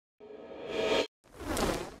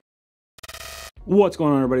What's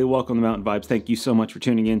going on, everybody? Welcome to Mountain Vibes. Thank you so much for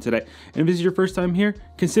tuning in today. And if this is your first time here,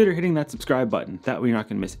 consider hitting that subscribe button. That way you're not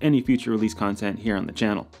going to miss any future release content here on the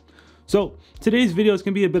channel. So today's video is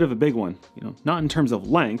going to be a bit of a big one, not in terms of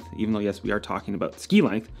length, even though yes, we are talking about ski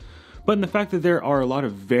length, but in the fact that there are a lot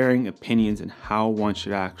of varying opinions in how one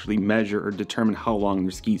should actually measure or determine how long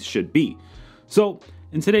your skis should be. So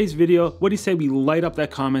in today's video, what do you say we light up that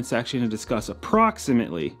comment section and discuss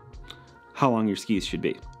approximately how long your skis should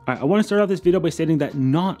be? All right, I want to start off this video by stating that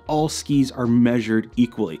not all skis are measured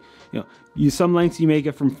equally. Some lengths you may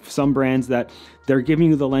get from some brands that they're giving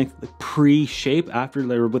you the length pre-shape after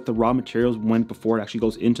they're with the raw materials before it actually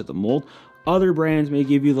goes into the mold. Other brands may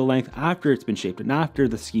give you the length after it's been shaped and after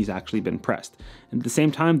the ski's actually been pressed. And at the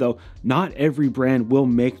same time though, not every brand will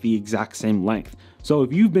make the exact same length. So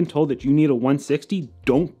if you've been told that you need a 160,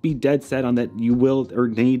 don't be dead set on that you will or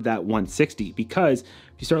need that 160, because if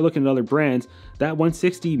you start looking at other brands, that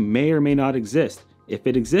 160 may or may not exist. If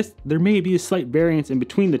it exists, there may be a slight variance in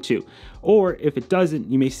between the two. Or if it doesn't,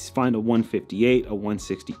 you may find a 158, a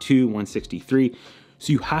 162, 163.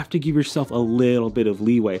 So you have to give yourself a little bit of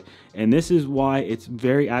leeway. And this is why it's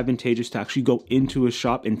very advantageous to actually go into a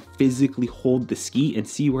shop and physically hold the ski and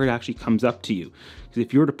see where it actually comes up to you. Because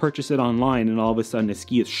if you were to purchase it online and all of a sudden a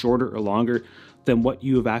ski is shorter or longer than what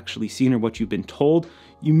you have actually seen or what you've been told,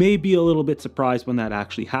 you may be a little bit surprised when that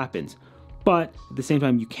actually happens. But at the same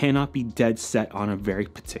time, you cannot be dead set on a very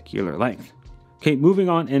particular length. Okay, moving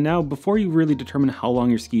on, and now before you really determine how long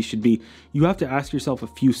your skis should be, you have to ask yourself a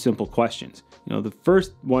few simple questions. The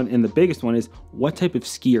first one and the biggest one is, what type of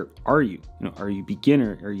skier are you? Are you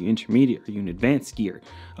beginner? Are you intermediate? Are you an advanced skier?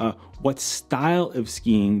 What style of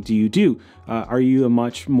skiing do you do? Are you a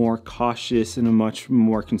much more cautious and a much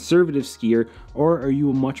more conservative skier, or are you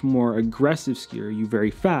a much more aggressive skier? Are you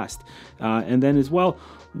very fast? And then as well,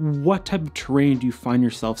 what type of terrain do you find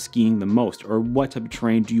yourself skiing the most, or what type of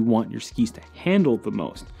terrain do you want your skis to handle the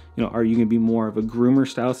most? Are you going to be more of a groomer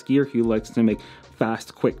style skier who likes to make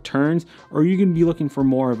fast, quick turns, or are you going to be looking for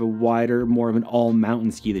more of a wider, more of an all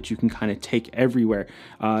mountain ski that you can kind of take everywhere,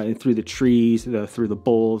 through the trees, through the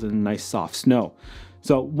bowls, and nice soft snow?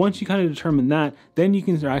 So once you kind of determine that, then you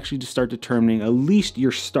can actually just start determining at least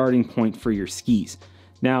your starting point for your skis.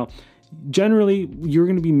 Now, generally, you're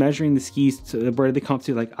going to be measuring the skis to where they come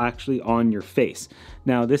to, like actually on your face.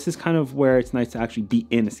 Now, this is kind of where it's nice to actually be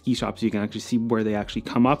in a ski shop so you can actually see where they actually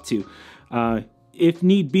come up to. If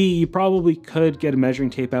need be, you probably could get a measuring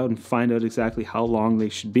tape out and find out exactly how long they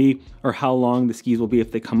should be or how long the skis will be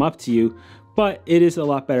if they come up to you. But it is a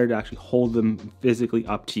lot better to actually hold them physically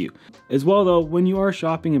up to you. As well though, when you are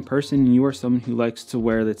shopping in person and you are someone who likes to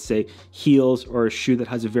wear, let's say, heels or a shoe that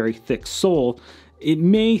has a very thick sole, it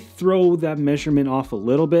may throw that measurement off a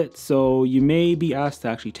little bit, so you may be asked to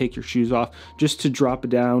actually take your shoes off just to drop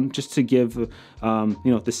it down, just to give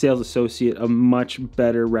the sales associate a much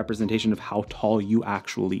better representation of how tall you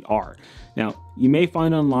actually are. Now, you may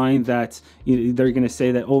find online that they're going to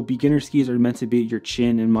say that, oh, beginner skis are meant to be at your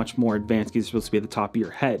chin and much more advanced skis are supposed to be at the top of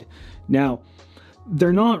your head. Now,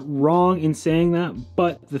 they're not wrong in saying that,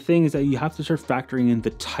 but the thing is that you have to start factoring in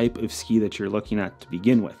the type of ski that you're looking at to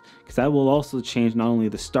begin with, because that will also change not only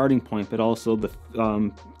the starting point, but also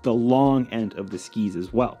the long end of the skis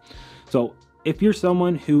as well. So if you're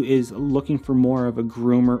someone who is looking for more of a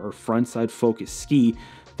groomer or frontside focused ski,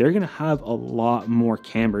 they're going to have a lot more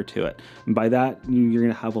camber to it. And by that, you're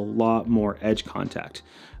going to have a lot more edge contact.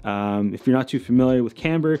 If you're not too familiar with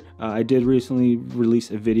camber, I did recently release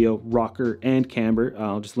a video, rocker and camber.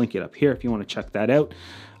 I'll just link it up here if you want to check that out.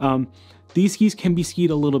 These skis can be skied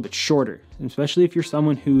a little bit shorter, especially if you're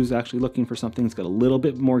someone who's actually looking for something that's got a little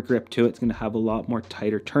bit more grip to it. It's going to have a lot more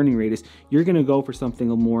tighter turning radius. You're going to go for something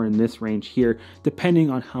more in this range here, depending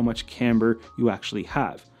on how much camber you actually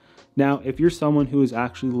have. Now, if you're someone who is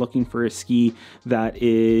actually looking for a ski that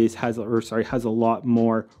has a lot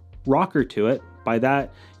more rocker to it, by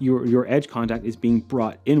that your edge contact is being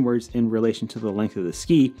brought inwards in relation to the length of the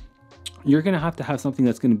ski, you're going to have something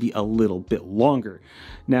that's going to be a little bit longer.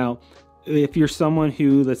 Now, if you're someone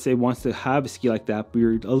who, let's say, wants to have a ski like that, but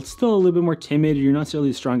you're still a little bit more timid, or you're not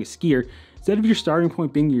necessarily the strongest skier, instead of your starting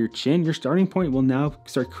point being your chin, your starting point will now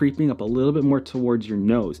start creeping up a little bit more towards your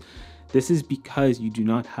nose. This is because you do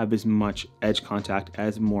not have as much edge contact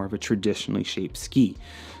as more of a traditionally shaped ski.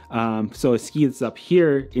 So a ski that's up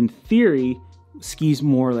here, in theory, skis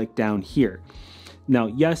more like down here. Now,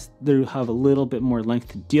 yes, they'll have a little bit more length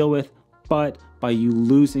to deal with, but by you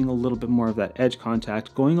losing a little bit more of that edge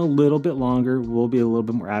contact, going a little bit longer will be a little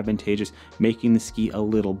bit more advantageous, making the ski a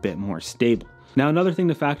little bit more stable. Now, another thing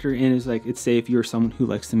to factor in is like, say if you're someone who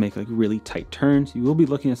likes to make like really tight turns, you will be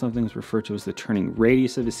looking at something that's referred to as the turning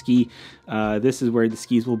radius of a ski. This is where the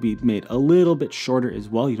skis will be made a little bit shorter as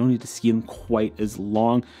well. You don't need to ski them quite as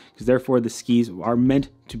long, because therefore the skis are meant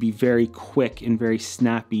to be very quick and very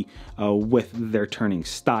snappy with their turning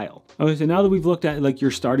style. Okay, so now that we've looked at like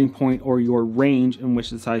your starting point or your range in which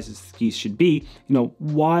the size of the skis should be,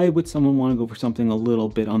 why would someone want to go for something a little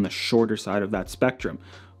bit on the shorter side of that spectrum?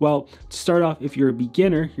 Well, to start off, if you're a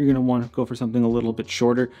beginner, you're going to want to go for something a little bit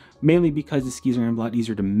shorter, mainly because the skis are going to be a lot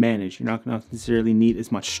easier to manage. You're not going to necessarily need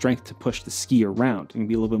as much strength to push the ski around. You're going to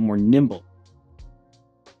be a little bit more nimble.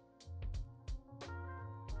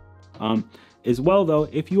 As well though,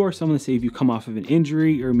 if you are someone, say if you come off of an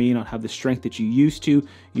injury or may not have the strength that you used to,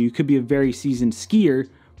 you could be a very seasoned skier,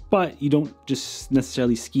 but you don't just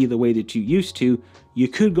necessarily ski the way that you used to, you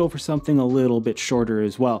could go for something a little bit shorter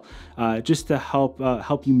as well, just to help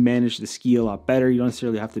you manage the ski a lot better. You don't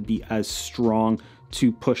necessarily have to be as strong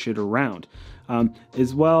to push it around.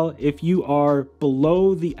 As well, if you are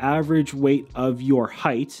below the average weight of your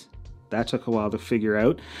height, that took a while to figure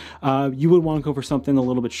out, you would want to go for something a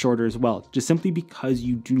little bit shorter as well, just simply because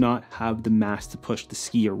you do not have the mass to push the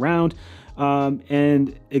ski around.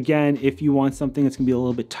 And again, if you want something that's going to be a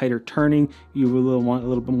little bit tighter turning, you will want a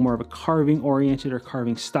little bit more of a carving oriented or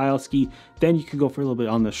carving style ski, then you could go for a little bit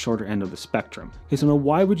on the shorter end of the spectrum. Okay, so now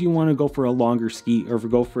why would you want to go for a longer ski or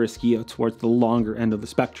go for a ski towards the longer end of the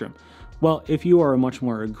spectrum? Well, if you are a much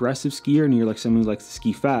more aggressive skier and you're like someone who likes to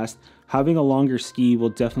ski fast, having a longer ski will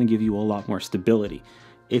definitely give you a lot more stability.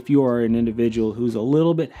 If you are an individual who's a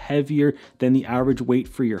little bit heavier than the average weight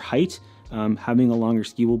for your height, having a longer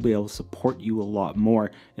ski will be able to support you a lot more.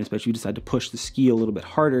 And especially if you decide to push the ski a little bit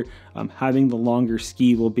harder, having the longer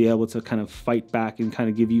ski will be able to kind of fight back and kind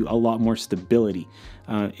of give you a lot more stability.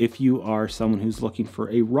 If you are someone who's looking for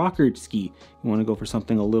a rocker ski, you want to go for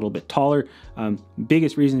something a little bit taller.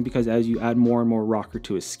 Biggest reason is because as you add more and more rocker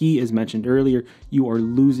to a ski, as mentioned earlier, you are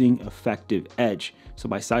losing effective edge. So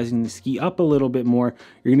by sizing the ski up a little bit more,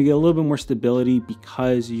 you're going to get a little bit more stability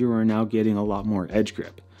because you are now getting a lot more edge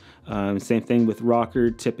grip. Same thing with rocker,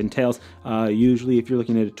 tip, and tails. Usually if you're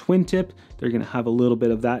looking at a twin tip, they're going to have a little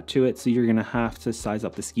bit of that to it, so you're going to have to size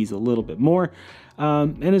up the skis a little bit more.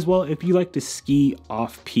 And as well, if you like to ski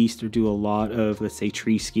off-piste or do a lot of, let's say,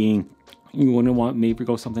 tree skiing, you want to maybe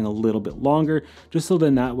go something a little bit longer, just so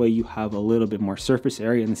then that way you have a little bit more surface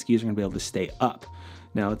area and the skis are going to be able to stay up.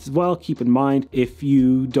 Now, as well, keep in mind, if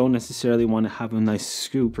you don't necessarily want to have a nice,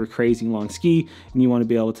 super crazy long ski and you want to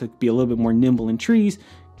be able to be a little bit more nimble in trees,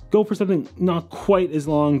 go for something not quite as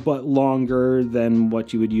long, but longer than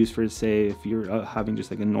what you would use for, say, if you're having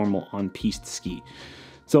just like a normal on-piste ski.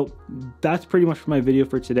 So that's pretty much for my video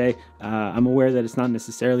for today. I'm aware that it's not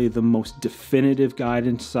necessarily the most definitive guide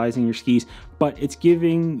into sizing your skis, but it's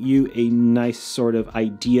giving you a nice sort of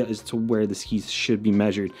idea as to where the skis should be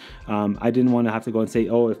measured. I didn't want to have to go and say,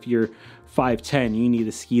 oh, if you're 5'10", you need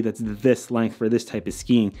a ski that's this length for this type of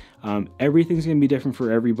skiing. Everything's going to be different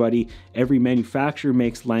for everybody. Every manufacturer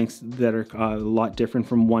makes lengths that are a lot different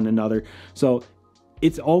from one another. So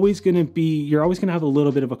it's always going to be, you're always going to have a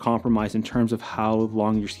little bit of a compromise in terms of how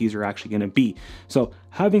long your skis are actually going to be. So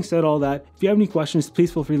having said all that, if you have any questions,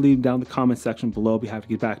 please feel free to leave them down in the comment section below. I'll be happy to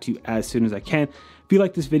get back to you as soon as I can. If you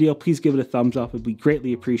like this video, please give it a thumbs up. It'd be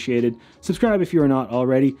greatly appreciated. Subscribe if you are not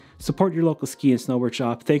already. Support your local ski and snowboard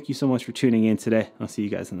shop. Thank you so much for tuning in today. I'll see you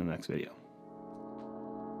guys in the next video.